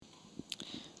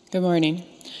Good morning.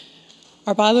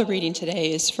 Our Bible reading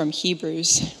today is from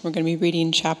Hebrews. We're going to be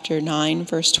reading chapter 9,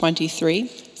 verse 23,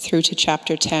 through to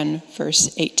chapter 10,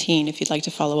 verse 18, if you'd like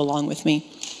to follow along with me.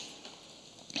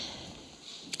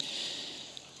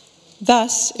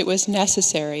 Thus, it was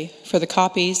necessary for the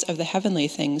copies of the heavenly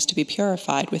things to be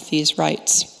purified with these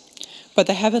rites, but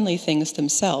the heavenly things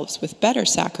themselves with better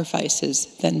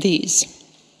sacrifices than these.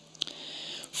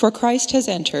 For Christ has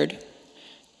entered,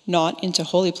 not into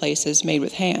holy places made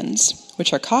with hands,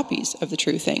 which are copies of the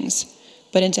true things,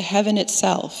 but into heaven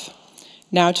itself,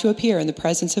 now to appear in the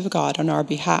presence of God on our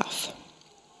behalf.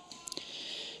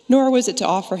 Nor was it to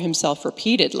offer himself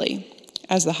repeatedly,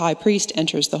 as the high priest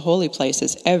enters the holy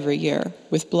places every year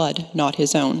with blood not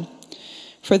his own,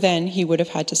 for then he would have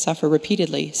had to suffer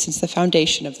repeatedly since the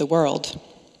foundation of the world.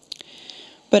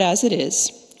 But as it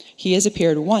is, he has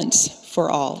appeared once for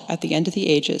all at the end of the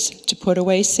ages to put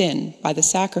away sin by the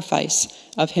sacrifice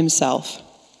of himself.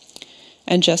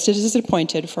 And just as it is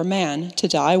appointed for man to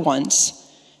die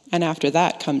once, and after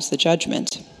that comes the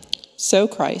judgment, so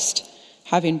Christ,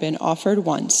 having been offered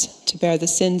once to bear the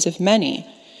sins of many,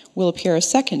 will appear a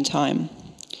second time,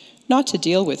 not to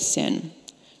deal with sin,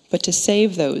 but to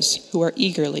save those who are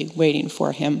eagerly waiting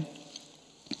for him.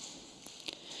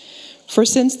 For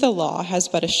since the law has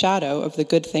but a shadow of the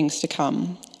good things to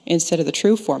come, instead of the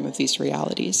true form of these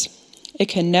realities, it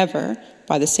can never,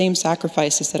 by the same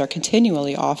sacrifices that are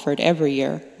continually offered every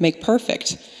year, make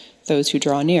perfect those who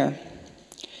draw near.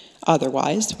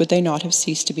 Otherwise, would they not have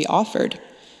ceased to be offered,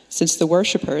 since the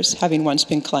worshippers, having once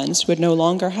been cleansed, would no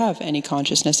longer have any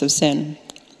consciousness of sin.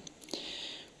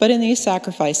 But in these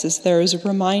sacrifices there is a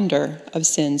reminder of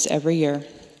sins every year,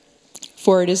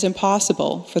 for it is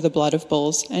impossible for the blood of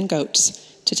bulls and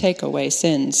goats to take away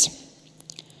sins.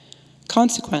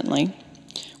 Consequently,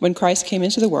 when Christ came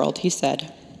into the world, he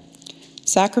said,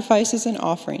 "Sacrifices and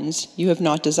offerings you have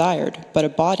not desired, but a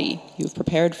body you have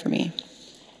prepared for me.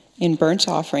 In burnt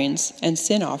offerings and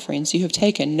sin offerings you have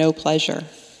taken no pleasure."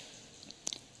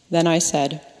 Then I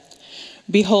said,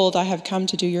 "Behold, I have come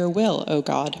to do your will, O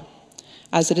God,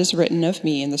 as it is written of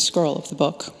me in the scroll of the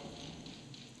book."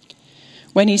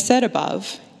 When he said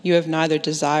above, "You have neither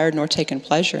desired nor taken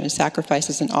pleasure in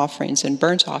sacrifices and offerings and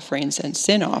burnt offerings and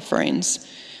sin offerings.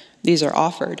 These are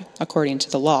offered according to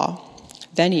the law."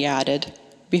 Then he added,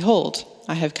 "Behold,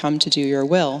 I have come to do your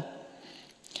will."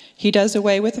 He does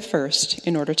away with the first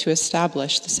in order to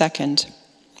establish the second.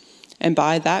 And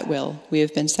by that will we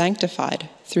have been sanctified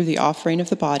through the offering of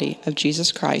the body of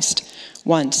Jesus Christ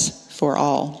once for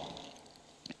all.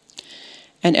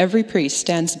 And every priest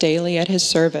stands daily at his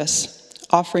service,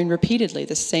 offering repeatedly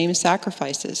the same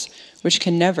sacrifices, which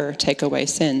can never take away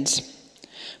sins.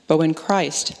 But when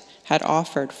Christ had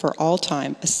offered for all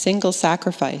time a single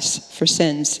sacrifice for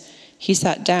sins, he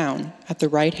sat down at the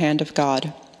right hand of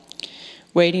God,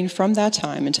 waiting from that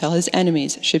time until his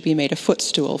enemies should be made a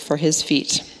footstool for his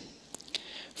feet.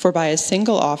 For by a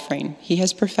single offering he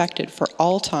has perfected for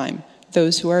all time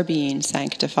those who are being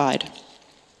sanctified.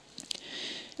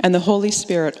 And the Holy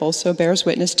Spirit also bears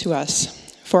witness to us,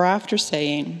 for after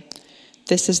saying,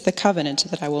 "This is the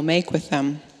covenant that I will make with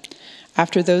them.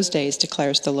 After those days,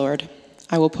 declares the Lord,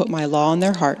 I will put my law on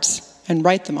their hearts and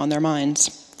write them on their minds."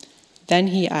 Then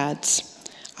he adds,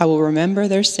 "I will remember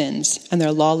their sins and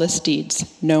their lawless deeds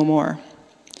no more.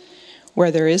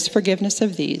 Where there is forgiveness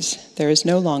of these, there is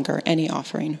no longer any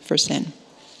offering for sin."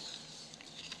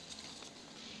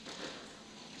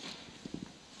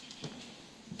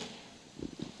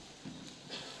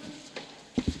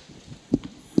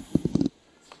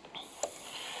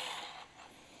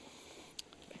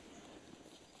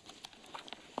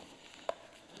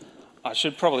 I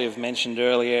should probably have mentioned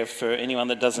earlier, for anyone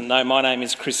that doesn't know, my name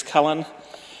is Chris Cullen.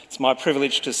 It's my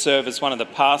privilege to serve as one of the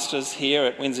pastors here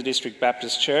at Windsor District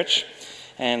Baptist Church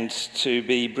and to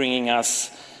be bringing us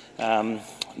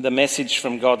the message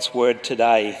from God's Word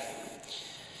today.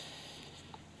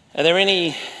 Are there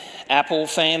any Apple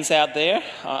fans out there?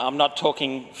 I'm not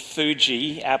talking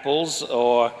Fuji apples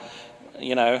or,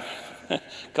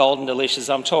 Golden Delicious.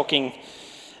 I'm talking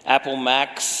Apple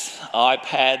Macs,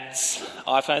 iPads,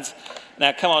 iPhones.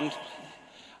 Now, come on.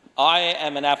 I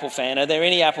am an Apple fan. Are there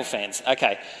any Apple fans?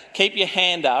 Okay. Keep your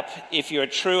hand up if you're a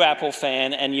true Apple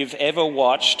fan and you've ever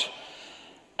watched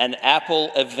an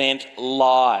Apple event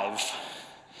live.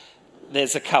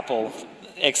 There's a couple.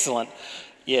 Excellent.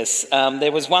 Yes.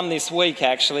 There was one this week,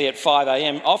 actually, at 5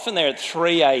 a.m. Often they're at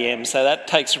 3 a.m., so that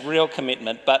takes real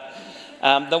commitment. But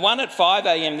the one at 5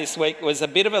 a.m. this week was a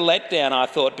bit of a letdown, I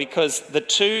thought, because the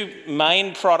two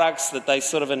main products that they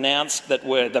sort of announced that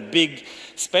were the big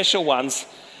special ones,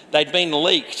 they'd been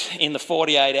leaked in the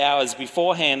 48 hours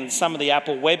beforehand, and some of the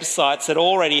Apple websites had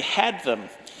already had them.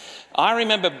 I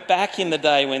remember back in the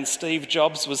day when Steve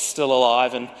Jobs was still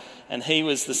alive and he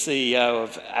was the CEO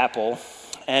of Apple,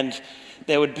 and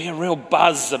there would be a real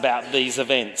buzz about these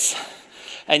events.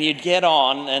 And you'd get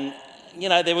on and,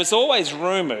 there was always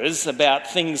rumours about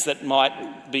things that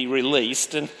might be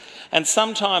released, and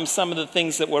sometimes some of the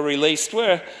things that were released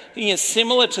were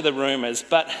similar to the rumours,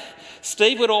 but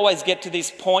Steve would always get to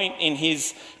this point in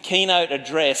his keynote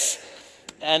address,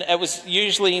 and it was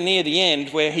usually near the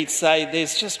end where he'd say,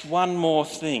 "There's just one more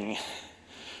thing."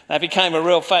 That became a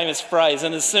real famous phrase,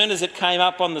 and as soon as it came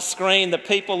up on the screen, the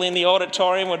people in the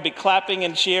auditorium would be clapping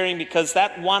and cheering, because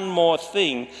that one more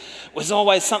thing was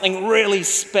always something really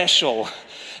special.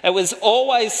 It was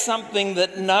always something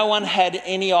that no one had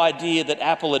any idea that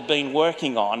Apple had been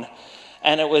working on,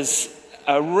 and it was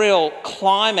a real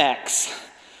climax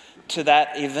to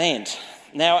that event.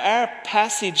 Now, our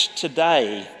passage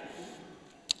today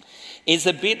is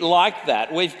a bit like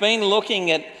that. We've been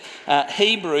looking at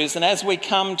Hebrews, and as we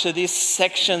come to this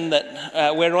section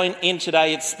that we're in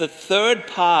today, it's the third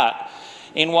part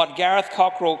in what Gareth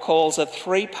Cockrell calls a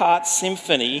three-part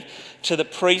symphony to the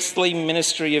priestly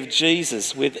ministry of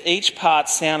Jesus, with each part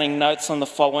sounding notes on the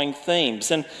following themes.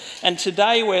 And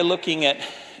today we're looking at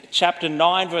chapter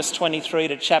 9, verse 23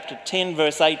 to chapter 10,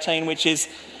 verse 18, which is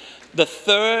the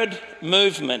third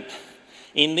movement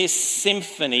in this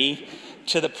symphony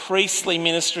to the priestly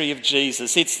ministry of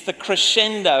Jesus. It's the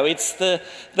crescendo. It's the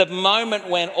moment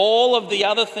when all of the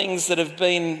other things that have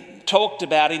been talked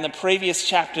about in the previous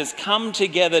chapters come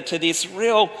together to this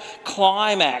real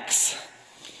climax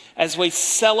as we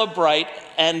celebrate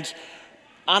and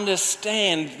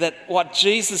understand that what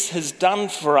Jesus has done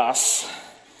for us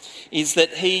is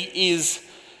that he's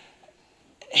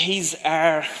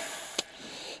our...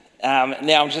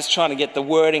 now I'm just trying to get the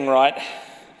wording right.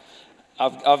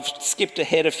 I've skipped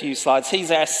ahead a few slides. He's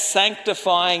our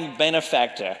sanctifying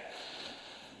benefactor.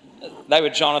 They were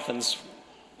Jonathan's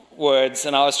words,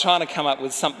 and I was trying to come up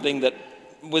with something that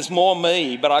was more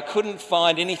me, but I couldn't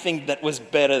find anything that was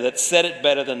better, that said it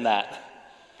better than that.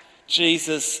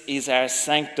 Jesus is our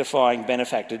sanctifying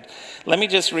benefactor. Let me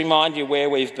just remind you where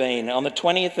we've been. On the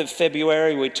 20th of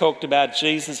February, we talked about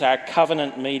Jesus, our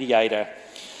covenant mediator.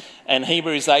 And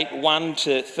Hebrews 8, 1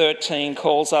 to 13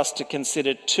 calls us to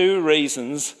consider two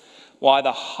reasons why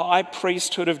the high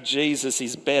priesthood of Jesus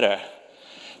is better.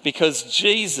 Because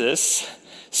Jesus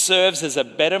serves as a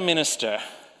better minister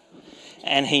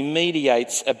and he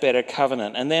mediates a better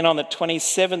covenant. And then on the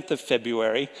 27th of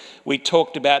February, we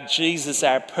talked about Jesus,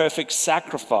 our perfect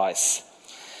sacrifice,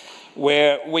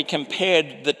 where we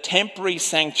compared the temporary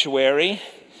sanctuary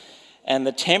and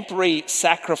the temporary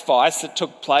sacrifice that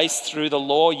took place through the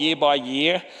law year by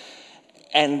year,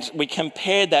 and we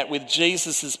compared that with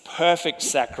Jesus' perfect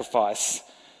sacrifice,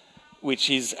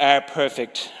 which is our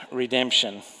perfect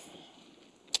redemption.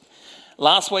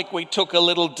 Last week we took a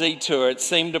little detour. It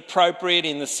seemed appropriate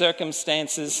in the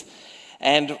circumstances,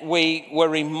 and we were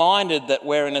reminded that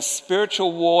we're in a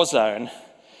spiritual war zone,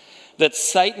 that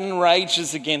Satan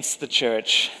rages against the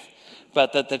church,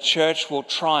 but that the church will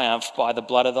triumph by the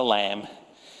blood of the Lamb,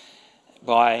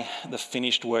 by the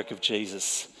finished work of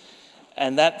Jesus.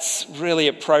 And that's really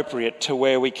appropriate to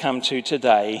where we come to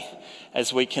today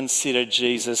as we consider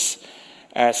Jesus,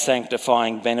 our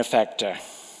sanctifying benefactor.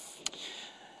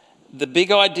 The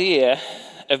big idea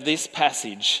of this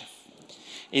passage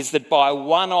is that by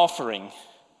one offering,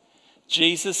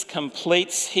 Jesus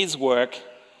completes his work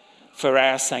for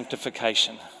our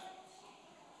sanctification.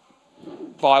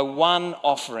 By one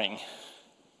offering.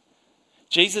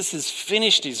 Jesus has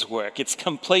finished his work. It's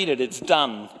completed. It's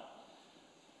done.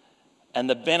 And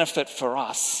the benefit for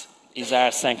us is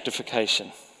our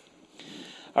sanctification.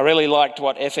 I really liked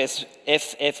what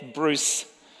F.F. Bruce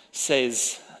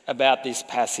says about this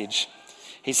passage.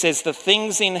 He says, the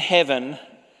things in heaven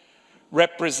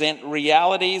represent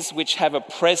realities which have a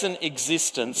present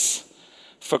existence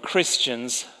for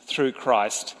Christians through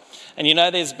Christ. And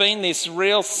there's been this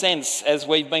real sense as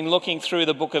we've been looking through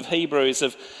the book of Hebrews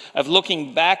of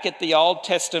looking back at the Old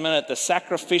Testament, at the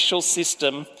sacrificial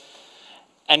system,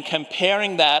 and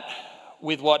comparing that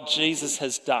with what Jesus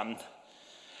has done.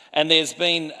 And there's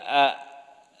been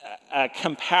a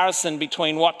comparison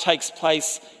between what takes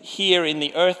place here in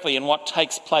the earthly and what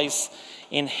takes place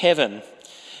in heaven.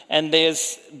 And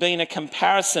there's been a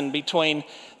comparison between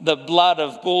the blood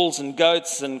of bulls and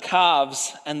goats and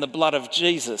calves and the blood of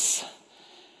Jesus.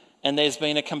 And there's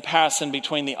been a comparison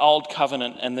between the old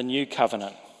covenant and the new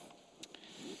covenant.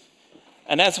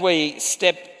 And as we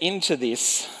step into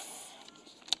this,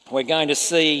 we're going to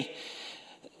see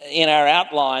in our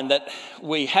outline that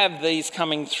we have these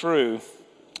coming through.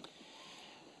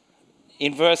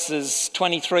 In verses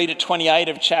 23 to 28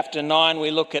 of chapter 9,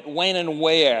 we look at when and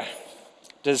where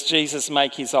does Jesus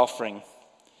make his offering.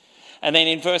 And then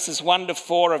in verses 1 to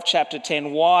 4 of chapter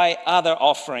 10, why other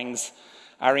offerings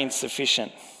are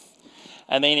insufficient.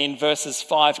 And then in verses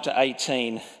 5 to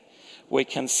 18, we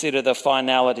consider the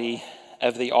finality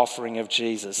of the offering of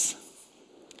Jesus.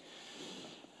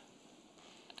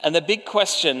 And the big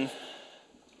question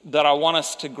that I want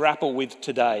us to grapple with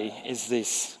today is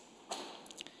this.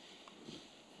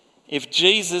 If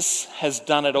Jesus has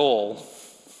done it all,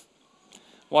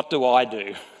 what do I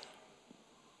do?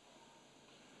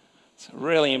 It's a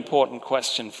really important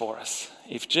question for us.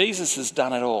 If Jesus has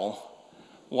done it all,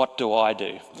 what do I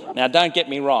do? Now, don't get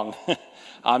me wrong.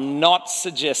 I'm not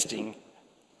suggesting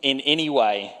in any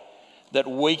way that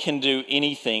we can do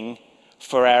anything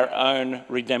for our own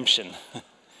redemption.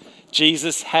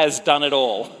 Jesus has done it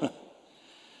all.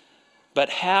 But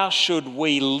how should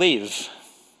we live?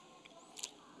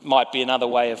 Might be another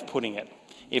way of putting it.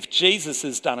 If Jesus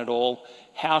has done it all,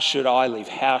 how should I live?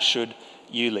 How should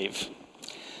you live?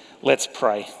 Let's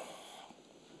pray.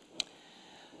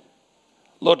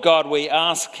 Lord God, we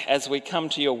ask as we come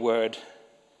to your word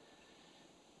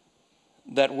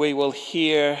that we will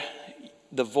hear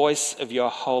the voice of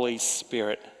your Holy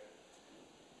Spirit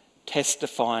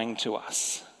testifying to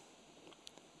us.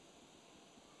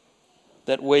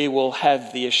 That we will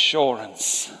have the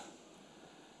assurance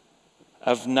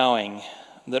of knowing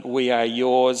that we are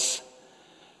yours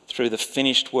through the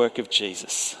finished work of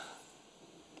Jesus.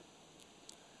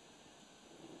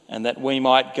 And that we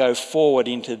might go forward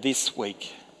into this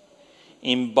week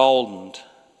emboldened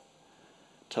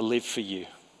to live for you.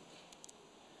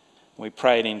 We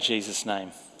pray it in Jesus'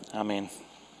 name. Amen.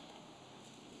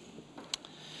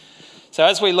 So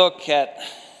as we look at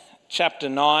chapter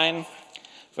 9,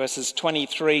 verses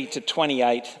 23 to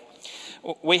 28,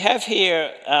 we have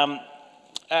here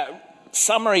a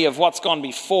summary of what's gone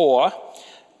before,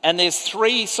 and there's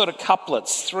three sort of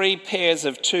couplets, three pairs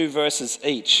of 2 verses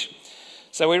each.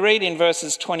 So we read in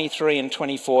verses 23 and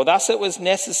 24, "Thus it was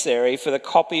necessary for the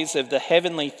copies of the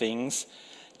heavenly things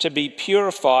to be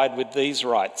purified with these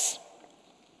rites,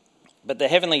 but the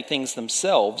heavenly things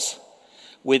themselves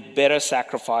with better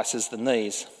sacrifices than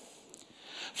these.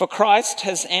 For Christ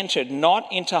has entered not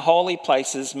into holy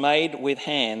places made with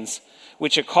hands,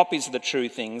 which are copies of the true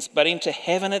things, but into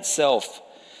heaven itself,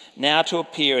 now to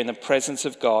appear in the presence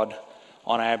of God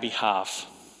on our behalf."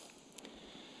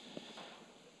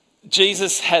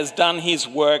 Jesus has done his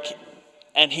work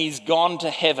and he's gone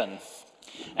to heaven.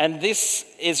 And this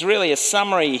is really a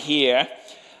summary here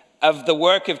of the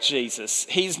work of Jesus.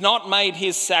 He's not made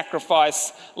his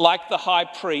sacrifice like the high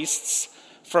priests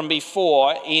from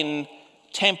before in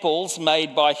temples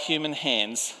made by human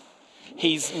hands.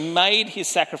 He's made his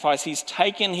sacrifice. He's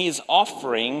taken his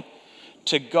offering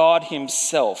to God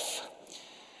himself.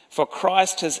 For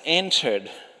Christ has entered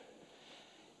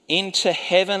into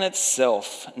heaven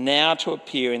itself, now to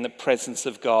appear in the presence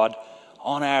of God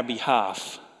on our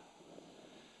behalf.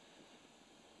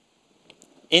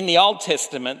 In the Old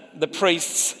Testament, the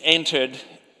priests entered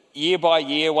year by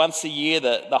year, once a year,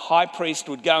 the high priest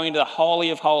would go into the Holy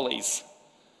of Holies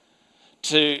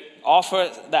to offer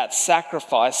that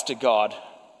sacrifice to God,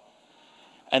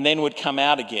 and then would come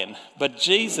out again. But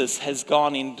Jesus has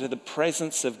gone into the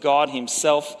presence of God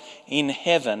himself in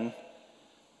heaven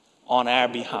on our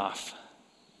behalf.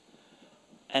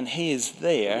 And he is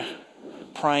there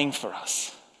praying for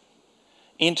us,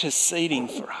 interceding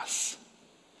for us.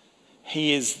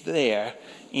 He is there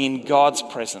in God's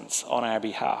presence on our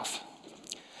behalf.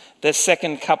 The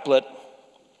second couplet,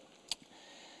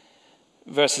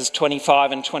 verses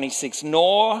 25 and 26,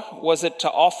 "Nor was it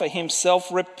to offer himself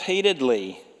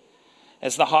repeatedly,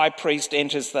 as the high priest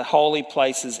enters the holy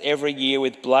places every year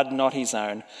with blood not his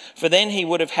own. For then he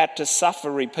would have had to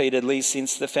suffer repeatedly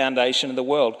since the foundation of the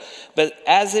world. But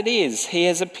as it is, he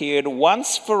has appeared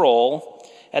once for all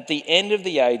at the end of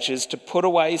the ages to put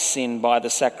away sin by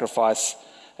the sacrifice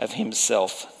of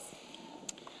himself."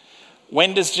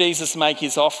 When does Jesus make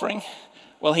his offering?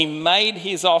 Well, he made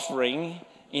his offering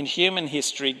in human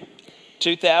history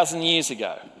 2,000 years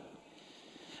ago.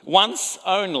 Once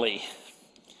only.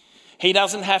 He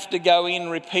doesn't have to go in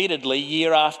repeatedly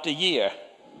year after year.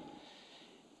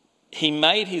 He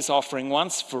made his offering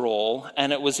once for all,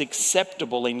 and it was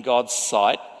acceptable in God's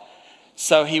sight.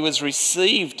 So he was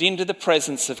received into the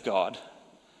presence of God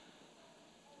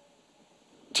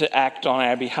to act on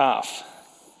our behalf.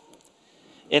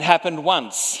 It happened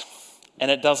once,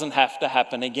 and it doesn't have to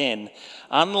happen again.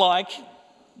 Unlike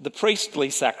the priestly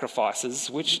sacrifices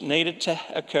which needed to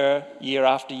occur year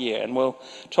after year. And we'll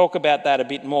talk about that a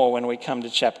bit more when we come to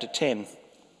chapter 10.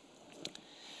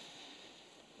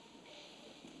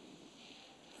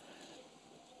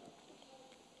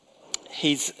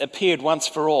 He's appeared once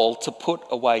for all to put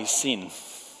away sin.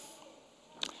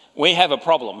 We have a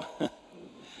problem.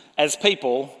 As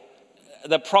people,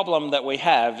 the problem that we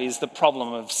have is the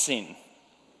problem of sin.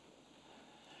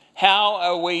 How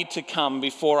are we to come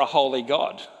before a holy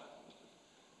God?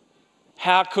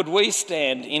 How could we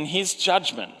stand in his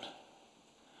judgment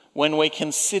when we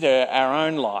consider our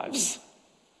own lives?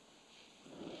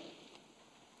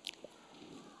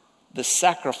 The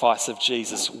sacrifice of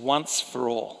Jesus once for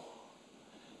all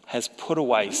has put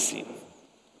away sin.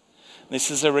 This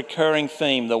is a recurring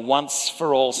theme, the once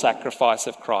for all sacrifice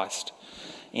of Christ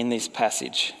in this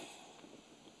passage.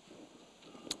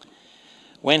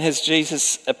 When has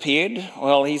Jesus appeared?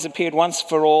 Well, he's appeared once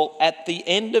for all at the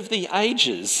end of the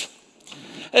ages.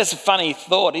 That's a funny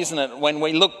thought, isn't it? When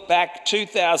we look back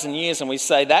 2,000 years and we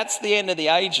say that's the end of the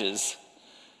ages.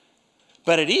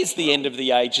 But it is the end of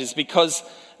the ages, because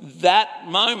that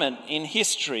moment in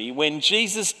history when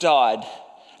Jesus died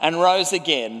and rose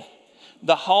again,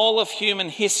 the whole of human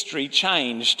history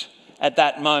changed at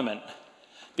that moment,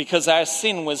 because our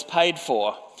sin was paid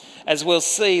for. As we'll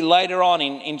see later on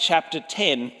in chapter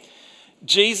 10,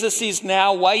 Jesus is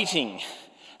now waiting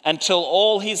until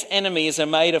all his enemies are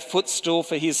made a footstool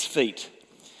for his feet.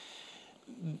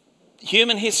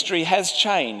 Human history has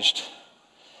changed,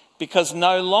 because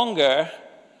no longer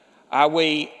are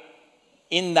we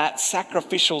in that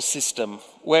sacrificial system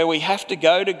where we have to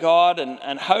go to God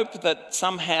and hope that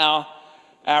somehow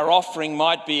our offering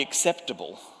might be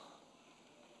acceptable.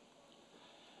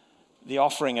 The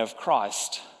offering of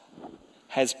Christ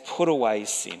has put away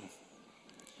sin.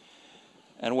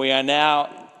 And we are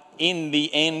now in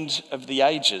the end of the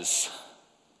ages.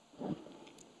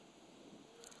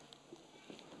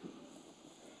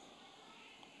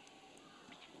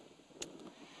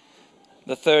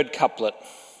 The third couplet,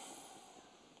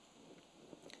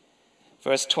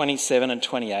 verse 27 and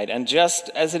 28. And just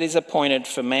as it is appointed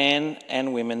for man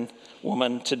and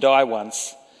woman to die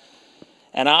once,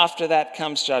 and after that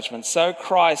comes judgment, so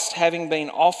Christ, having been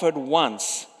offered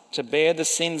once to bear the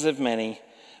sins of many,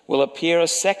 will appear a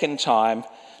second time,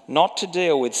 not to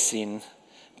deal with sin,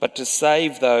 but to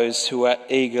save those who are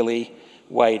eagerly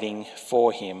waiting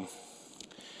for him.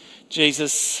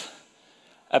 Jesus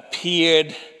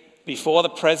appeared before the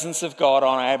presence of God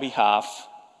on our behalf.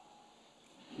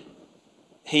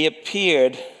 He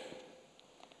appeared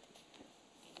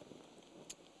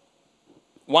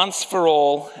once for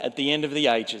all at the end of the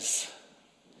ages,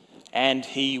 and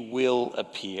he will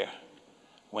appear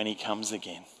when he comes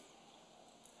again.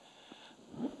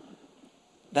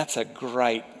 That's a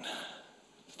great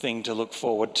thing to look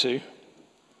forward to.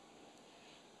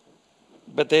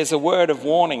 But there's a word of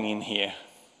warning in here.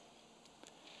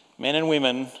 Men and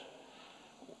women,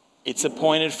 it's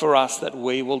appointed for us that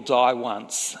we will die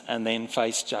once and then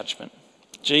face judgment.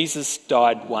 Jesus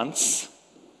died once,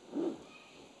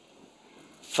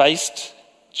 faced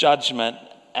judgment,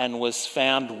 and was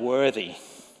found worthy.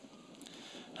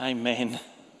 Amen.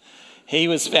 He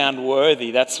was found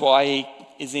worthy. That's why he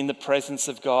is in the presence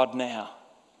of God now.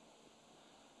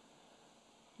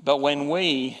 But when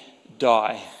we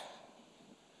die,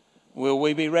 will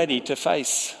we be ready to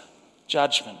face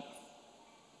judgment?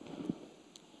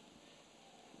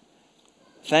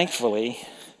 Thankfully,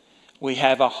 we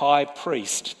have a high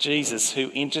priest, Jesus, who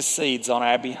intercedes on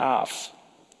our behalf,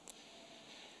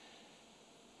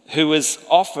 who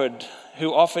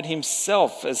offered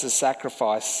himself as a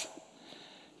sacrifice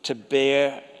to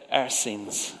bear our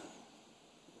sins.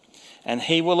 And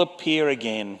he will appear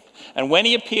again. And when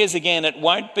he appears again, it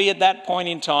won't be at that point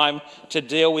in time to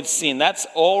deal with sin. That's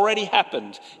already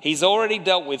happened. He's already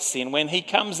dealt with sin. When he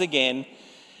comes again,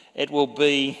 it will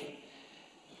be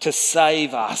to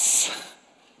save us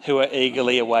who are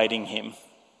eagerly awaiting him,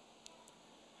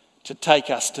 to take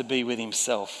us to be with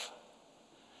himself.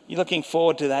 You looking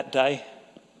forward to that day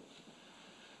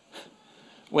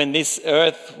when this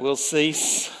earth will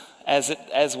cease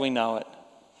as we know it?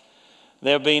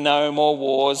 There'll be no more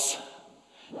wars.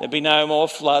 There'll be no more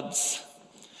floods.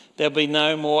 There'll be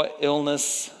no more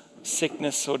illness,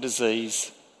 sickness or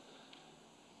disease.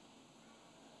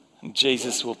 And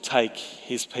Jesus will take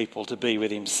his people to be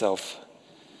with himself.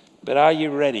 But are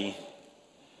you ready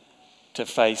to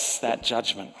face that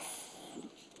judgment?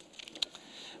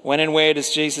 When and where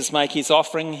does Jesus make his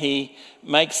offering? He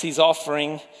makes his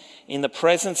offering in the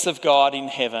presence of God in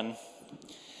heaven.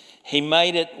 He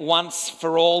made it once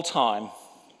for all time,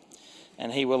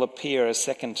 and he will appear a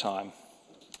second time.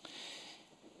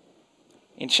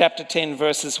 in chapter 10,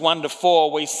 verses 1 to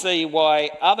 4, we see why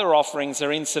other offerings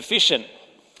are insufficient.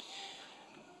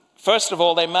 First of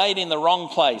all, they're made in the wrong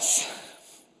place.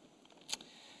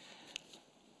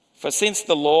 For since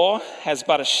the law has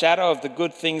but a shadow of the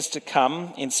good things to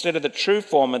come, instead of the true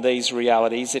form of these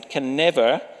realities, it can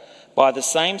never, by the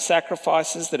same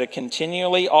sacrifices that are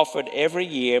continually offered every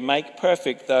year, make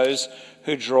perfect those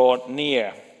who draw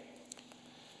near.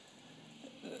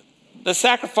 The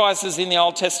sacrifices in the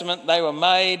Old Testament, they were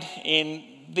made in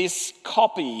this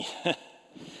copy,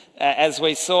 as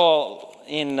we saw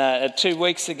in 2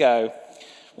 weeks ago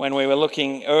when we were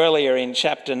looking earlier in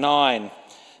chapter 9.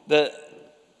 The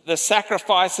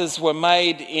sacrifices were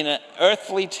made in an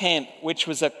earthly tent, which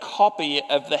was a copy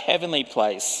of the heavenly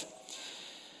place.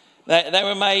 They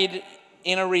were made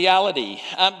in a reality.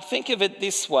 Think of it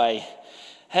this way.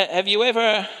 Have you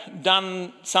ever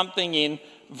done something in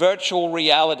virtual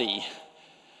reality?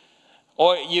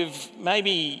 Or you've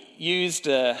maybe used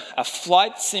a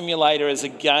flight simulator as a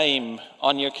game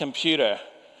on your computer?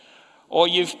 Or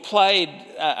you've played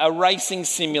a racing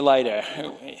simulator.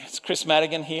 It's Chris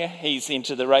Madigan here. He's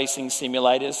into the racing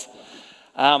simulators.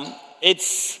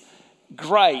 It's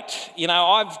great. You know,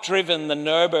 I've driven the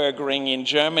Nürburgring in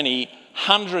Germany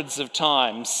hundreds of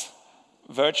times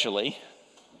virtually,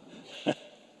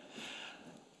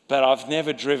 but I've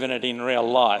never driven it in real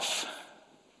life.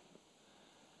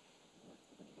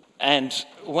 And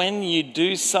when you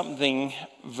do something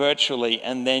virtually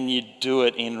and then you do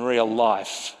it in real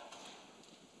life,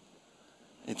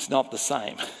 it's not the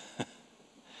same.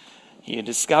 You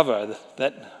discover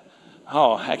that,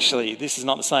 actually, this is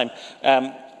not the same.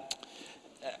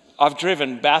 I've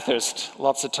driven Bathurst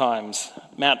lots of times,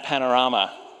 Mount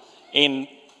Panorama, in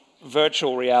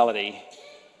virtual reality.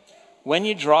 When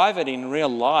you drive it in real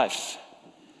life,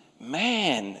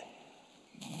 man,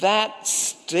 that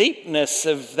steepness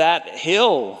of that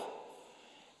hill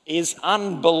is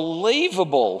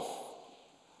unbelievable.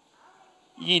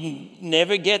 You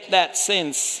never get that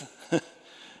sense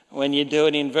when you do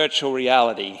it in virtual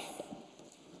reality.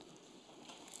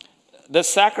 The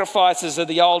sacrifices of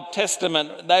the Old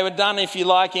Testament, they were done, if you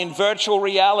like, in virtual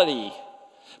reality,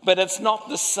 but it's not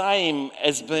the same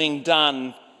as being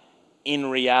done in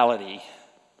reality.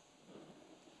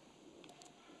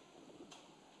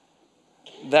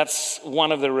 That's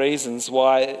one of the reasons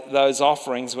why those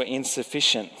offerings were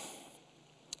insufficient.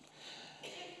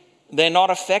 They're not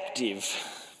effective.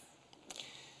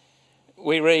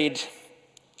 We read,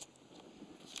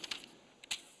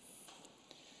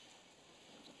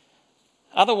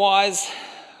 otherwise,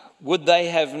 would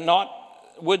they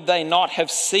not have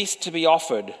ceased to be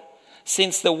offered,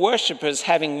 since the worshippers,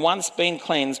 having once been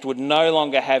cleansed, would no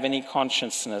longer have any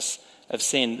consciousness of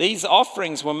sin. These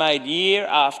offerings were made year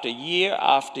after year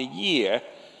after year,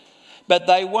 but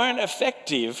they weren't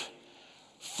effective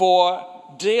for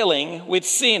dealing with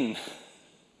sin.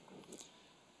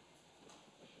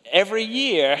 Every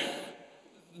year,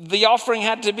 the offering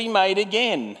had to be made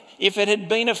again. If it had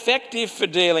been effective for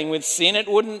dealing with sin, it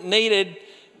wouldn't needed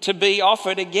to be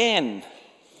offered again.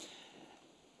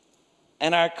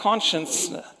 And our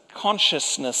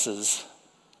consciousnesses,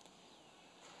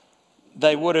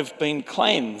 they would have been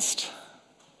cleansed.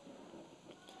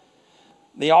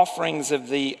 The offerings of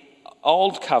the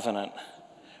Old Covenant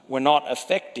were not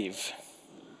effective.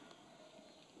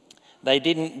 They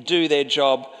didn't do their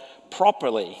job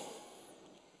properly.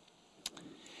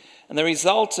 And the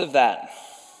result of that,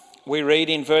 we read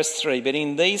in verse 3, but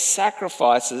in these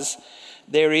sacrifices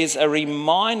there is a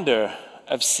reminder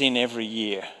of sin every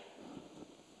year.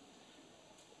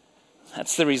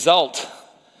 That's the result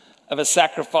of a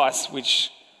sacrifice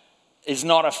which is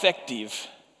not effective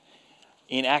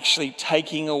in actually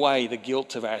taking away the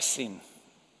guilt of our sin.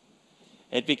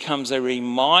 It becomes a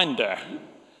reminder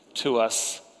to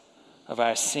us of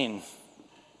our sin.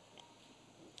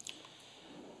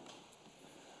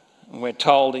 And we're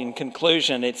told in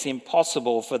conclusion it's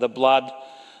impossible for the blood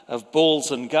of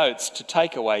bulls and goats to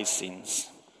take away sins.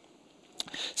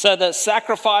 So the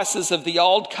sacrifices of the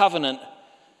Old Covenant,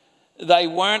 they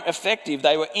weren't effective.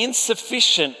 They were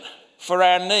insufficient for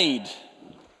our need.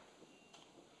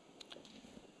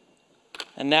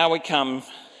 And now we come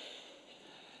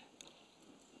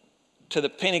to the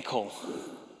pinnacle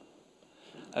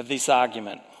of this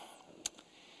argument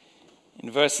in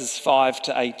verses 5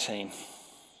 to 18.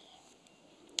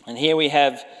 And here we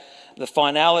have the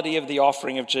finality of the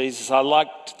offering of Jesus. I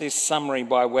liked this summary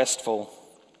by Westphal.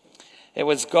 It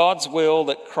was God's will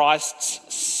that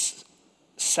Christ's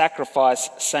sacrifice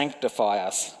sanctify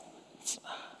us. It's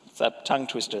a tongue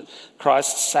twister.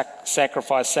 Christ's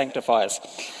sacrifice sanctify us.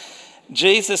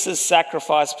 Jesus'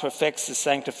 sacrifice perfects the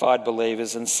sanctified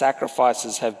believers, and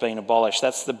sacrifices have been abolished.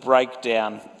 That's the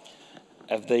breakdown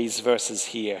of these verses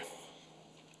here.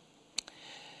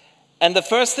 And the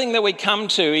first thing that we come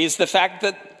to is the fact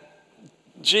that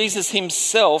Jesus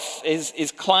himself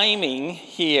is claiming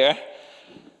here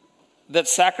that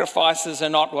sacrifices are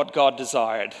not what God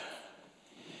desired.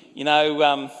 You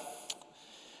know,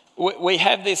 we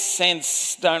have this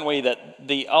sense, don't we, that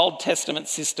the Old Testament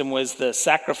system was the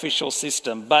sacrificial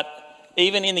system. But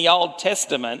even in the Old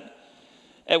Testament,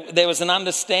 there was an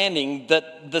understanding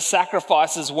that the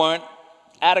sacrifices weren't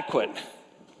adequate.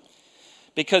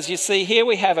 Because you see, here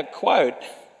we have a quote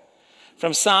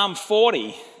from Psalm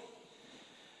 40.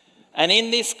 And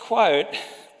in this quote,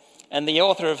 and the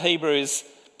author of Hebrews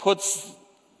puts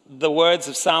the words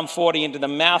of Psalm 40 into the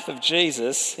mouth of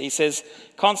Jesus. He says,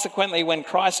 consequently, when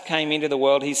Christ came into the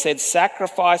world, he said,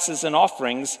 sacrifices and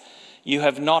offerings you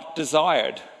have not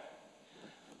desired.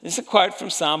 This is a quote from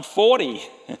Psalm 40.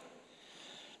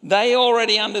 They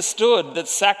already understood that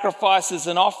sacrifices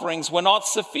and offerings were not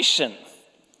sufficient.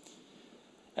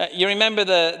 You remember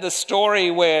the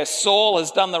story where Saul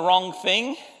has done the wrong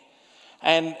thing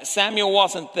and Samuel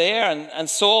wasn't there, and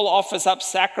Saul offers up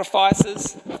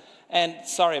sacrifices. And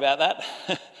sorry about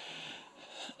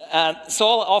that.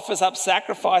 Saul offers up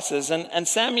sacrifices, and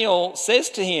Samuel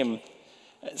says to him,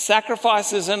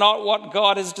 sacrifices are not what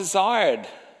God has desired.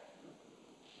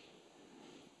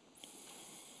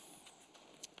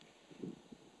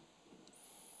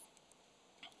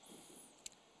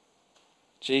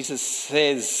 Jesus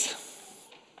says,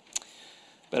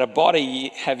 but a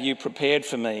body have you prepared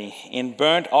for me. In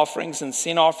burnt offerings and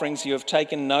sin offerings you have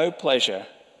taken no pleasure.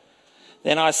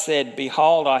 Then I said,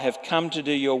 behold, I have come to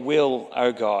do your will,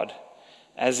 O God,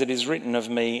 as it is written of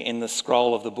me in the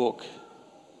scroll of the book.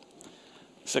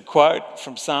 It's a quote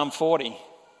from Psalm 40.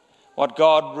 What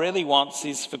God really wants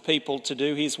is for people to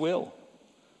do his will.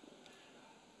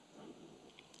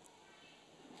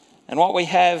 And what we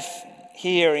have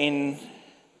here in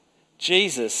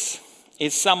Jesus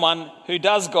is someone who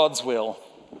does God's will.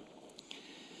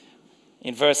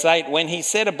 In verse 8, when he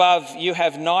said above, you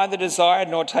have neither desired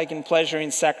nor taken pleasure in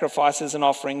sacrifices and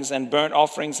offerings and burnt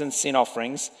offerings and sin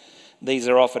offerings, these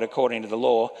are offered according to the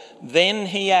law, then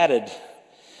he added,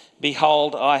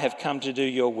 behold, I have come to do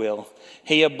your will.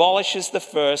 He abolishes the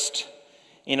first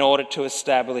in order to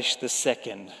establish the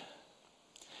second.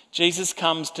 Jesus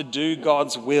comes to do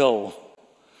God's will.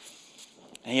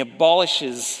 And he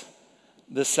abolishes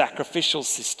the sacrificial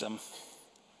system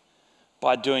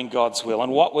by doing God's will.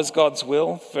 And what was God's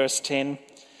will? Verse 10,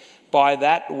 by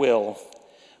that will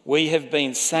we have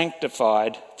been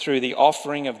sanctified through the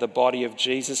offering of the body of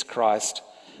Jesus Christ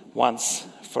once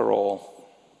for all.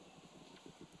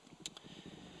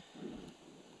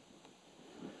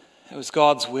 It was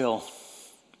God's will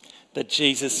that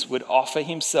Jesus would offer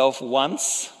himself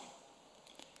once,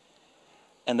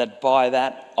 and that by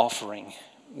that offering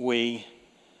we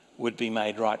would be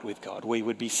made right with God. We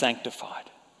would be sanctified.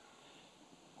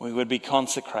 We would be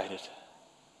consecrated.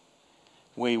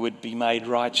 We would be made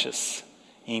righteous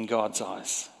in God's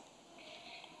eyes.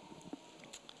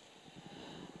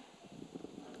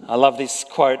 I love this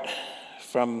quote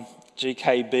from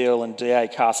G.K. Beale and D.A.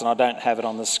 Carson. I don't have it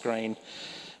on the screen,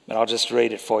 but I'll just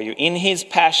read it for you. In his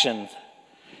passion,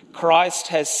 Christ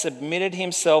has submitted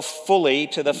himself fully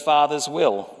to the Father's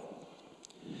will,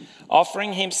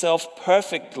 offering himself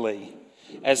perfectly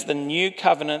as the new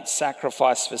covenant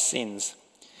sacrifice for sins.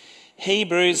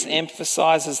 Hebrews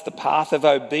emphasizes the path of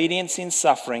obedience in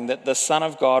suffering that the Son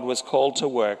of God was called to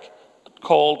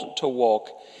walk,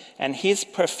 and his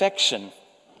perfection,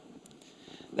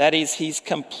 that is his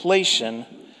completion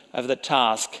of the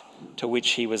task to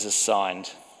which he was assigned.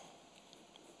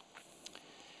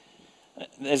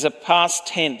 There's a past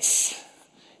tense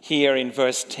here in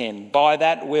verse 10. By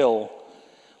that will,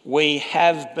 we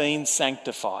have been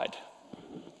sanctified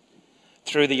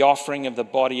through the offering of the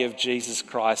body of Jesus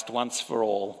Christ once for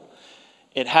all.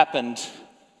 It happened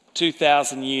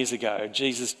 2,000 years ago.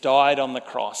 Jesus died on the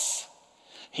cross.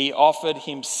 He offered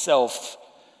himself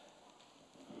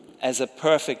as a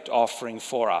perfect offering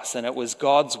for us, and it was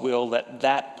God's will that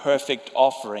that perfect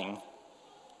offering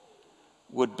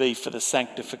would be for the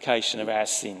sanctification of our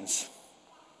sins.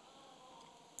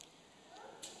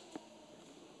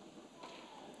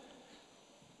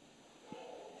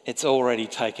 It's already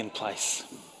taken place.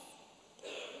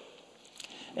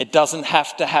 It doesn't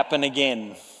have to happen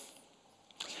again.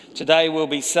 Today we'll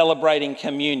be celebrating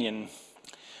communion.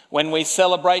 When we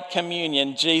celebrate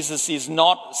communion, Jesus is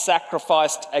not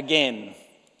sacrificed again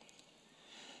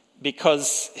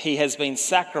because he has been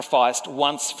sacrificed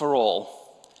once for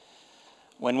all.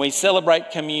 When we celebrate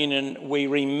communion, we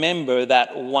remember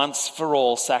that once for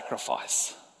all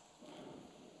sacrifice.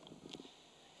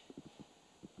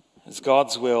 It's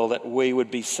God's will that we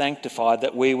would be sanctified,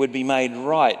 that we would be made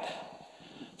right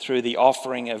through the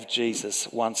offering of Jesus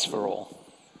once for all.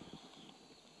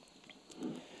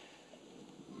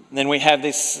 And then we have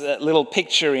this little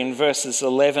picture in verses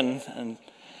 11 and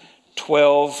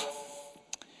 12.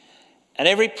 And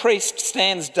every priest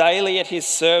stands daily at his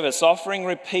service, offering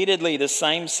repeatedly the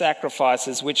same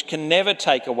sacrifices which can never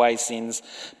take away sins.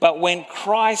 But when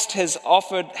Christ had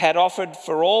offered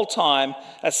for all time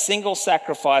a single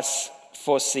sacrifice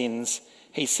for sins,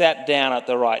 he sat down at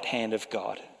the right hand of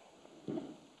God.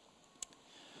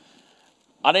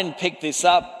 I didn't pick this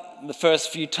up the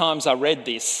first few times I read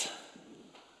this.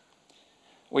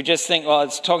 We just think, well,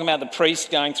 it's talking about the priest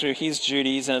going through his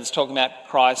duties and it's talking about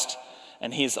Christ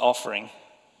and his offering.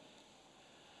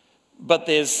 But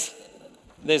there's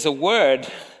a word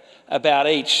about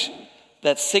each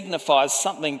that signifies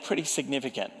something pretty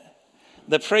significant.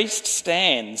 The priest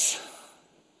stands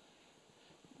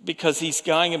because he's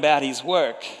going about his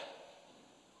work.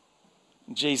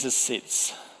 Jesus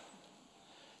sits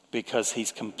because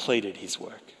he's completed his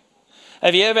work.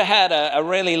 Have you ever had a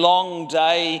really long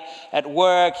day at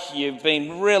work? You've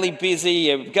been really busy,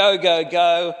 you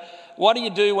go. What do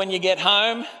you do when you get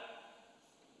home?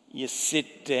 You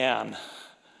sit down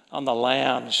on the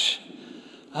lounge.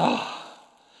 Oh,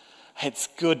 it's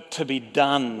good to be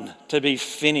done, to be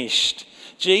finished.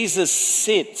 Jesus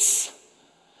sits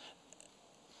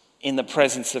in the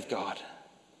presence of God.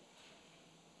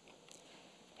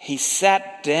 He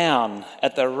sat down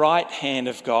at the right hand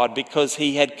of God because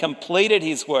he had completed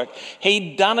his work.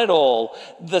 He'd done it all.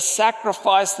 The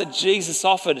sacrifice that Jesus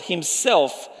offered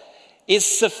himself is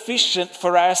sufficient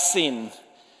for our sin.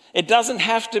 It doesn't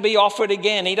have to be offered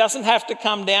again. He doesn't have to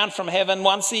come down from heaven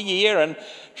once a year and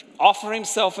offer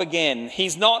himself again.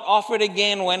 He's not offered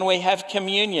again when we have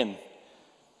communion.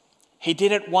 He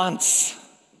did it once.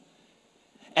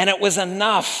 And it was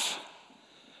enough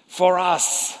for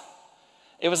us.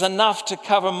 It was enough to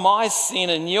cover my sin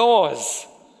and yours.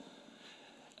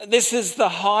 This is the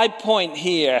high point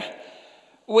here.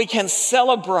 We can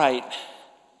celebrate.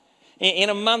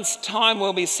 In a month's time,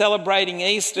 we'll be celebrating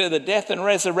Easter, the death and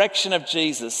resurrection of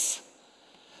Jesus.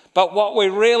 But what we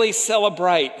really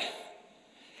celebrate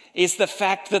is the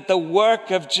fact that the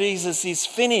work of Jesus is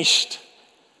finished.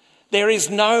 There is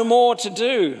no more to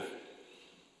do.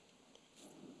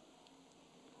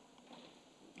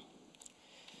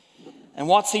 And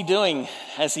what's he doing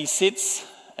as he sits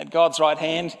at God's right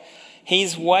hand?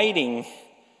 He's waiting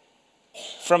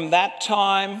from that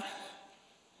time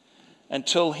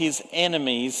until his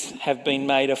enemies have been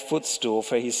made a footstool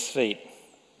for his feet.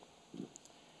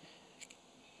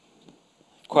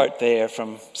 Quote there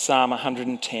from Psalm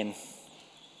 110.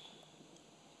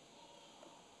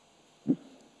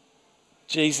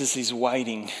 Jesus is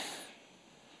waiting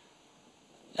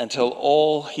until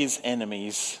all his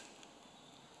enemies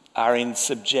are in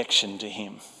subjection to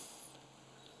him.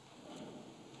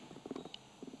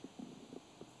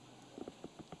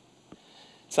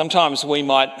 Sometimes we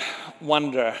might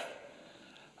wonder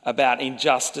about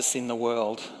injustice in the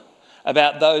world,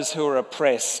 about those who are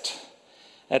oppressed.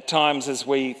 At times as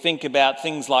we think about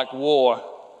things like war,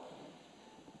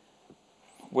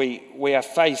 we are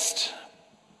faced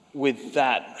with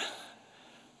that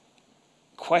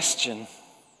question.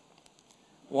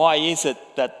 Why is it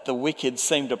that the wicked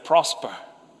seem to prosper?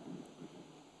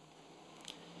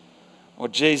 Well,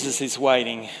 Jesus is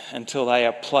waiting until they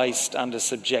are placed under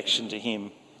subjection to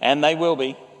him. And they will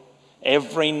be.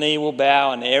 Every knee will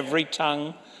bow and every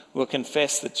tongue will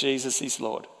confess that Jesus is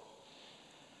Lord.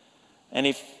 And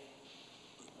if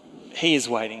he is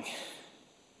waiting,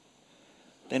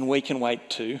 then we can wait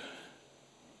too.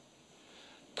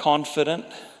 Confident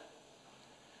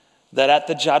that at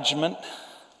the judgment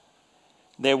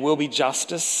there will be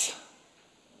justice.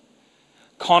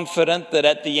 Confident that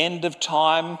at the end of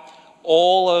time,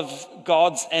 all of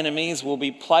God's enemies will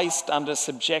be placed under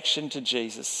subjection to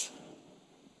Jesus.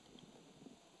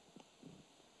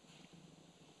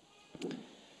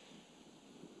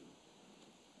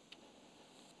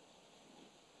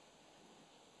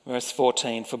 Verse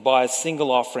 14, for by a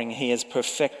single offering he has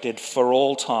perfected for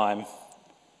all time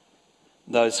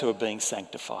those who are being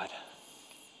sanctified.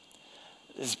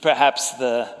 This is perhaps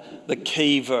the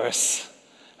key verse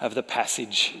of the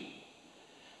passage.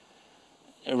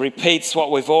 It repeats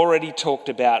what we've already talked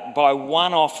about. By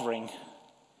one offering,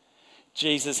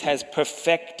 Jesus has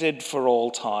perfected for all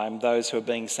time those who are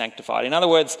being sanctified. In other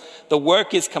words, the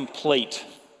work is complete.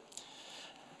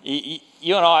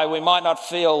 You and I, we might not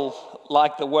feel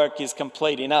like the work is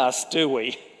complete in us, do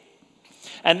we?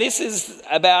 And this is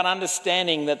about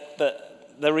understanding that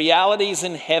the realities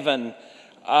in heaven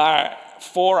are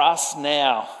for us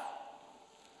now.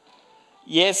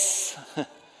 Yes,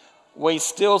 we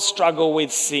still struggle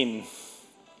with sin.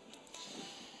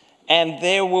 And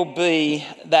there will be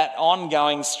that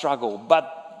ongoing struggle.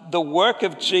 But the work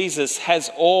of Jesus has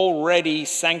already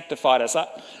sanctified us. I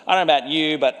don't know about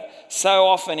you, but so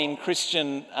often in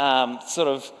Christian sort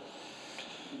of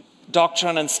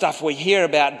doctrine and stuff, we hear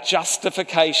about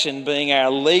justification being our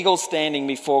legal standing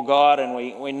before God, and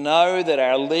we know that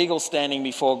our legal standing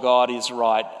before God is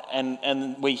right.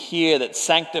 And we hear that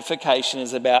sanctification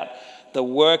is about the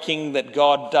working that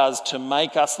God does to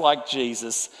make us like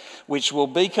Jesus, which will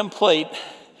be complete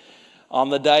on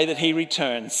the day that he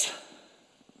returns.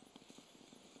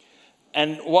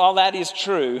 And while that is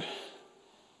true,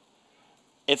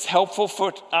 it's helpful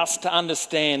for us to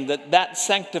understand that that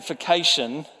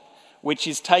sanctification, which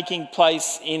is taking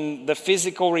place in the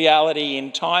physical reality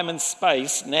in time and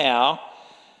space now,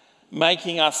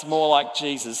 making us more like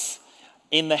Jesus,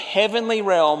 in the heavenly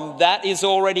realm, that is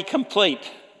already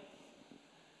complete.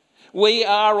 We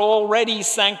are already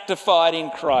sanctified in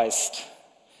Christ.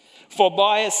 For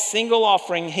by a single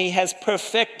offering he has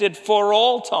perfected for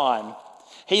all time.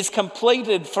 He's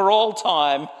completed for all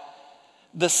time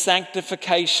the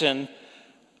sanctification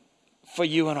for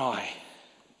you and I.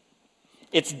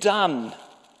 It's done.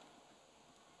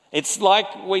 It's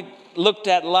like we looked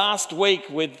at last week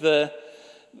with the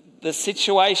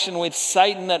situation with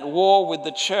Satan at war with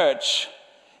the church.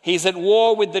 He's at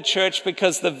war with the church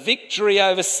because the victory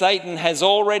over Satan has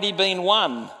already been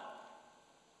won.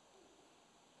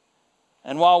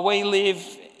 And while we live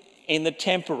in the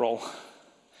temporal,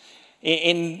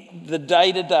 in the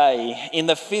day-to-day, in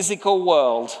the physical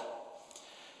world,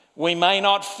 we may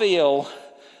not feel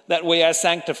that we are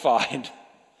sanctified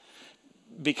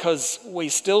because we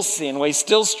still sin, we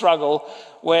still struggle,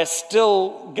 we're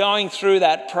still going through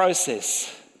that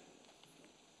process.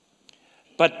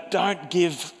 But don't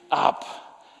give up.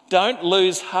 Don't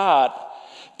lose heart,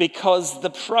 because the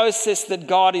process that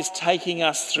God is taking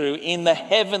us through in the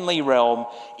heavenly realm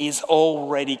is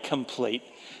already complete.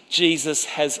 Jesus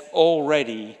has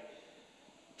already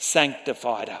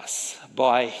sanctified us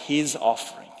by his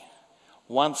offering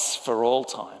once for all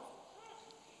time.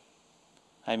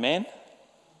 Amen?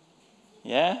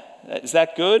 Yeah? Is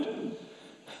that good?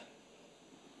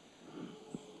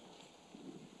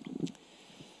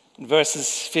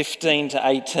 Verses 15 to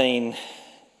 18,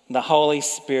 the Holy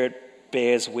Spirit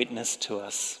bears witness to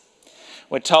us.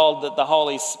 We're told that the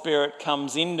Holy Spirit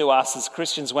comes into us as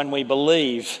Christians when we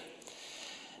believe,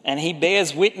 and he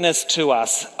bears witness to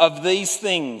us of these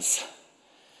things.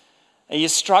 Are you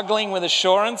struggling with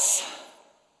assurance?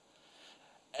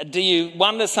 Do you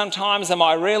wonder sometimes, am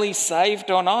I really saved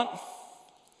or not?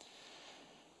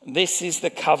 This is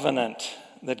the covenant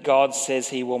that God says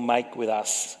he will make with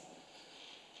us.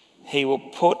 He will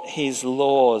put his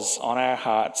laws on our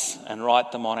hearts and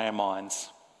write them on our minds.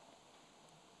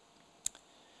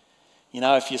 You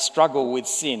know, if you struggle with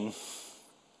sin,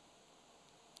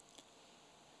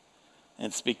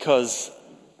 it's because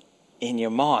in your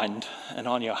mind and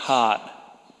on your heart,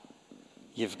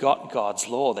 you've got God's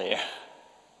law there.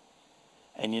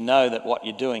 And you know that what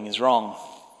you're doing is wrong.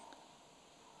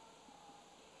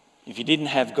 If you didn't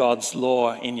have God's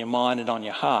law in your mind and on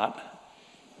your heart,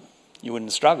 you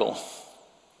wouldn't struggle.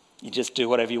 You just do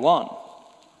whatever you want.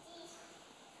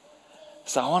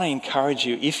 So I want to encourage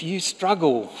you, if you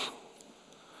struggle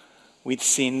with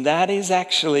sin, that is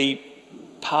actually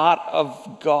part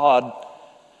of God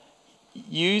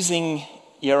using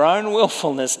your own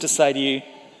willfulness to say to you,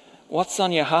 what's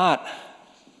on your heart?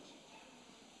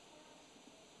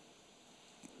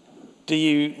 Do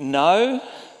you know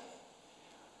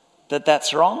that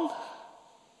that's wrong?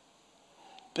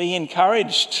 Be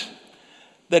encouraged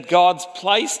that God's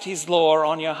placed his law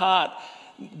on your heart,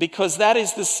 because that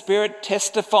is the Spirit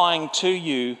testifying to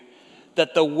you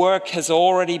that the work has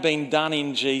already been done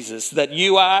in Jesus, that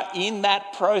you are in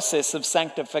that process of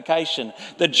sanctification.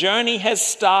 The journey has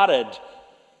started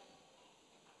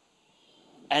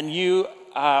and you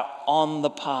are on the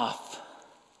path.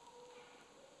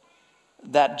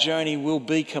 That journey will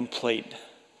be complete.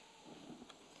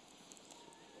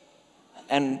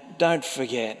 And don't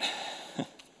forget,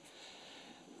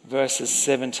 verses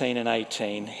 17 and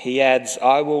 18, he adds,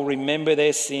 I will remember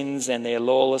their sins and their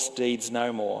lawless deeds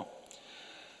no more.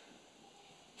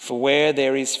 For where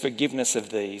there is forgiveness of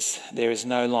these, there is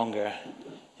no longer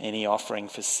any offering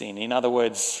for sin. In other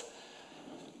words,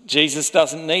 Jesus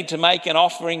doesn't need to make an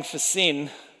offering for sin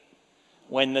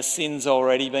when the sin's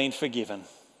already been forgiven.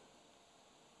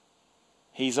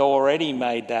 He's already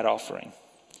made that offering.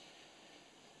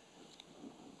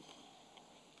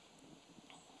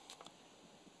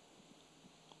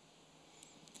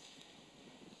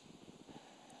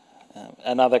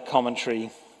 Another commentary,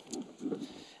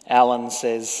 Allen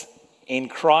says, in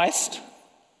Christ,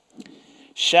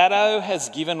 shadow has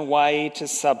given way to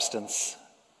substance.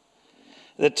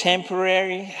 The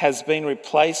temporary has been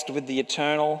replaced with the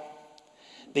eternal.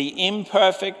 The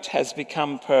imperfect has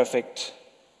become perfect.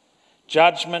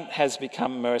 Judgment has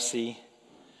become mercy.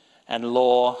 And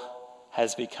law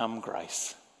has become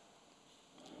grace.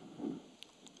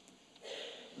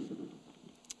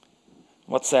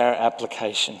 What's our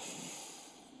application?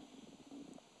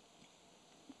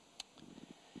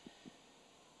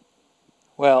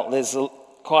 Well, there's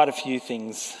quite a few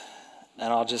things,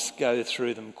 and I'll just go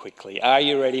through them quickly. Are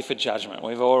you ready for judgment?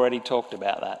 We've already talked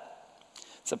about that.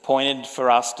 It's appointed for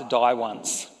us to die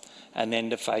once and then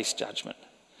to face judgment.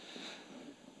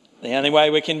 The only way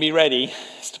we can be ready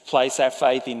is to place our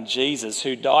faith in Jesus,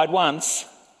 who died once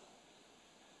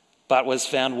but was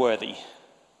found worthy,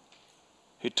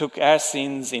 who took our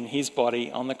sins in his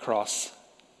body on the cross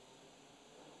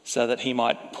so that he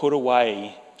might put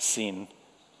away sin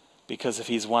because of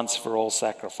his once-for-all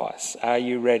sacrifice. Are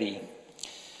you ready?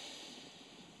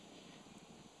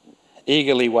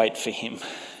 Eagerly wait for him.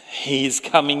 He is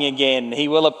coming again. He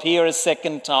will appear a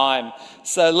second time.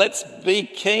 So let's be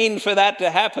keen for that to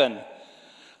happen.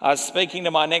 I was speaking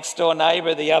to my next door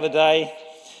neighbour the other day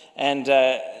and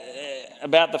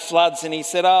about the floods, and he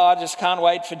said, I just can't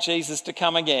wait for Jesus to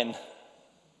come again.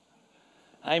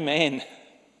 Amen.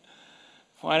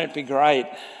 Won't it be great?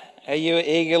 Are you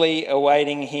eagerly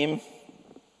awaiting him?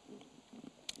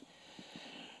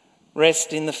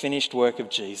 Rest in the finished work of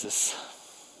Jesus.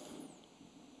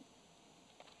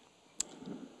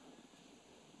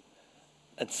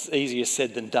 It's easier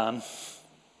said than done.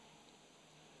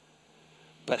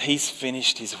 But he's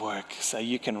finished his work, so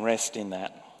you can rest in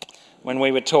that. When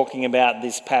we were talking about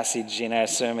this passage in our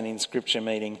sermon in scripture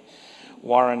meeting,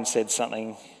 Warren said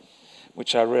something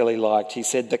which I really liked. He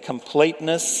said, the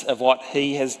completeness of what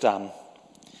he has done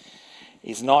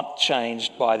is not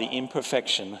changed by the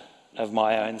imperfection of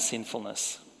my own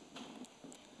sinfulness.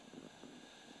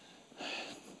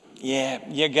 Yeah,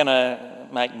 you're going to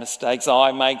make mistakes.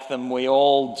 I make them. We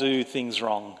all do things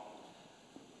wrong.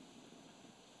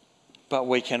 But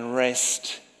we can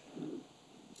rest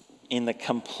in the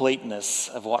completeness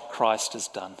of what Christ has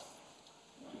done,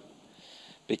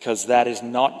 because that is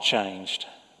not changed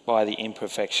by the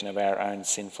imperfection of our own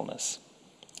sinfulness.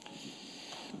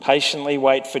 Patiently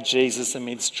wait for Jesus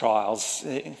amidst trials.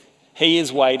 He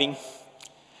is waiting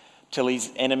till his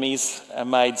enemies are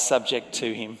made subject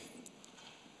to him.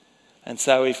 And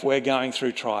so if we're going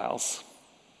through trials,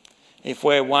 if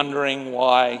we're wondering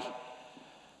why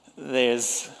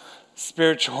there's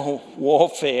spiritual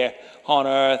warfare on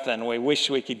earth and we wish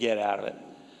we could get out of it,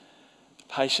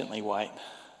 patiently wait.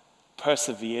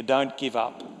 Persevere. Don't give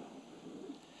up.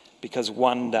 Because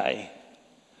one day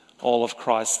all of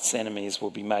Christ's enemies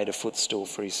will be made a footstool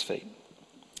for his feet.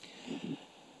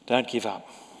 Don't give up.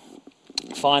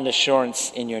 Find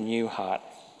assurance in your new heart.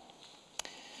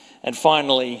 And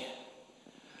finally,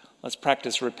 let's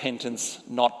practice repentance,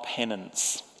 not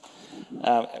penance.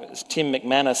 It was Tim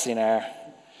McManus in our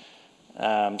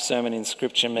sermon in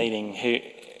scripture meeting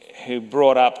who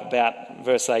brought up about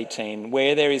verse 18,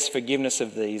 where there is forgiveness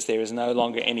of these, there is no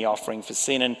longer any offering for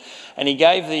sin. And he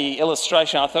gave the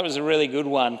illustration, I thought it was a really good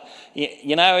one.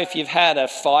 You know, if you've had a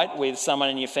fight with someone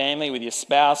in your family, with your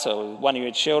spouse or one of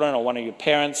your children or one of your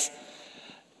parents,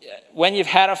 when you've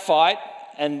had a fight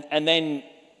and then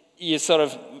you sort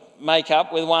of make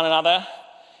up with one another,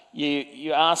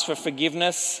 you ask for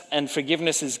forgiveness and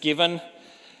forgiveness is given,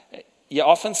 you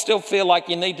often still feel like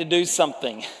you need to do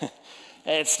something.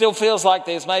 It still feels like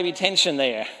there's maybe tension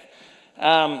there.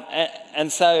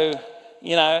 And so,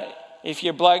 you know, if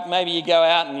you're a bloke, maybe you go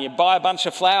out and you buy a bunch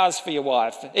of flowers for your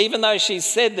wife. Even though she's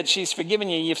said that she's forgiven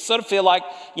you, you sort of feel like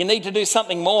you need to do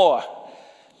something more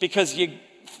because you're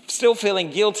still feeling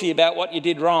guilty about what you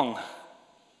did wrong.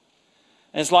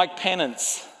 And it's like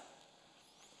penance.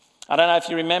 I don't know if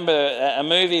you remember a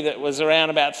movie that was around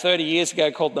about 30 years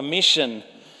ago called The Mission.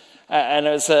 And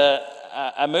it was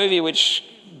a movie which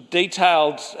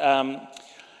detailed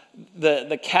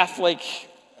the Catholic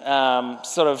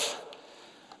sort of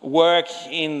work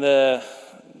in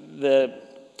the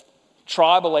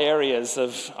tribal areas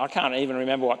of, I can't even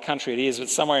remember what country it is, but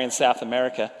somewhere in South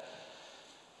America.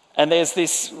 And there's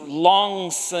this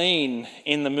long scene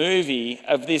in the movie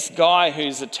of this guy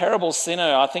who's a terrible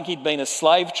sinner. I think he'd been a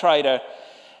slave trader,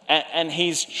 and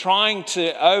he's trying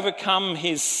to overcome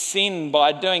his sin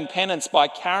by doing penance, by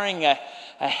carrying a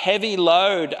heavy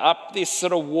load up this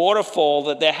sort of waterfall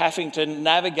that they're having to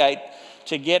navigate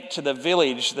to get to the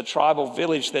village, the tribal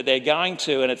village that they're going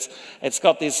to. And it's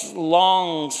got this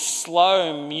long,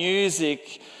 slow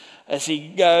music as he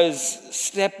goes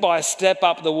step by step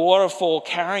up the waterfall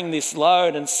carrying this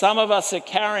load. And some of us are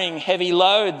carrying heavy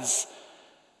loads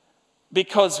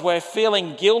because we're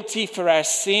feeling guilty for our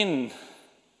sin.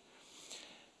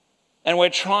 And we're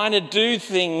trying to do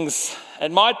things,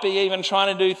 it might be even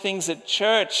trying to do things at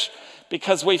church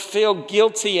because we feel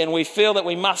guilty and we feel that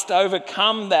we must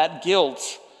overcome that guilt.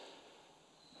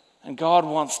 And God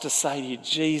wants to say to you,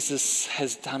 Jesus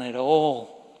has done it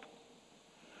all.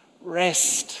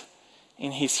 Rest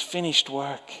in his finished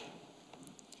work.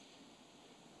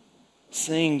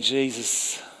 Seeing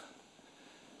Jesus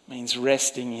means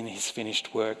resting in his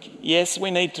finished work. Yes,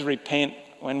 we need to repent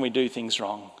when we do things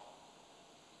wrong.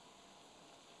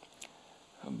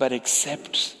 But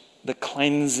accept the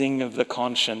cleansing of the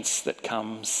conscience that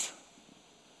comes.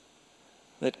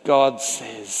 That God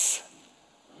says,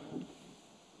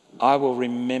 I will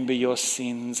remember your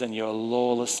sins and your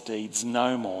lawless deeds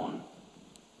no more.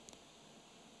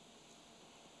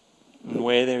 And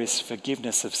where there is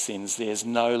forgiveness of sins, there's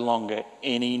no longer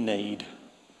any need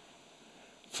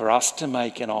for us to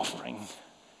make an offering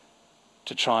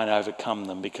to try and overcome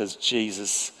them, because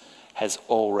Jesus has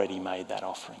already made that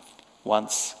offering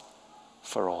once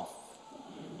for all.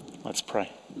 Let's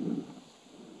pray.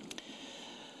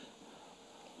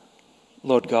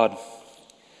 Lord God,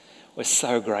 we're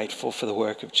so grateful for the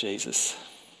work of Jesus.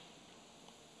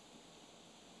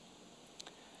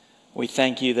 We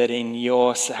thank you that in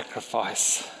your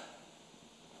sacrifice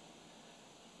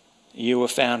you were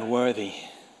found worthy.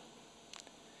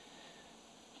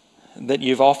 That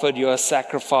you've offered your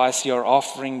sacrifice, your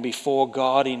offering before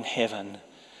God in heaven,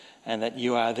 and that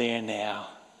you are there now,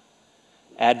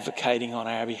 advocating on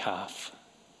our behalf,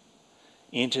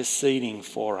 interceding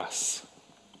for us,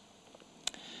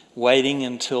 waiting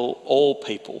until all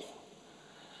people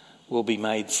will be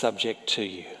made subject to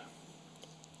you.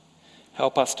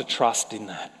 Help us to trust in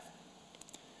that.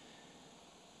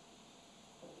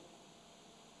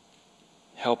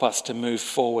 Help us to move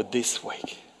forward this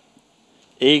week,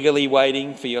 eagerly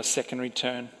waiting for your second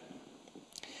return,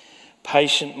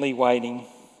 patiently waiting,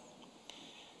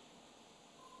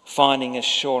 finding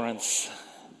assurance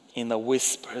in the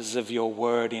whispers of your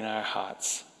word in our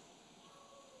hearts.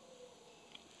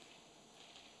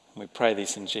 We pray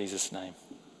this in Jesus' name.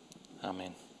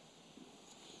 Amen.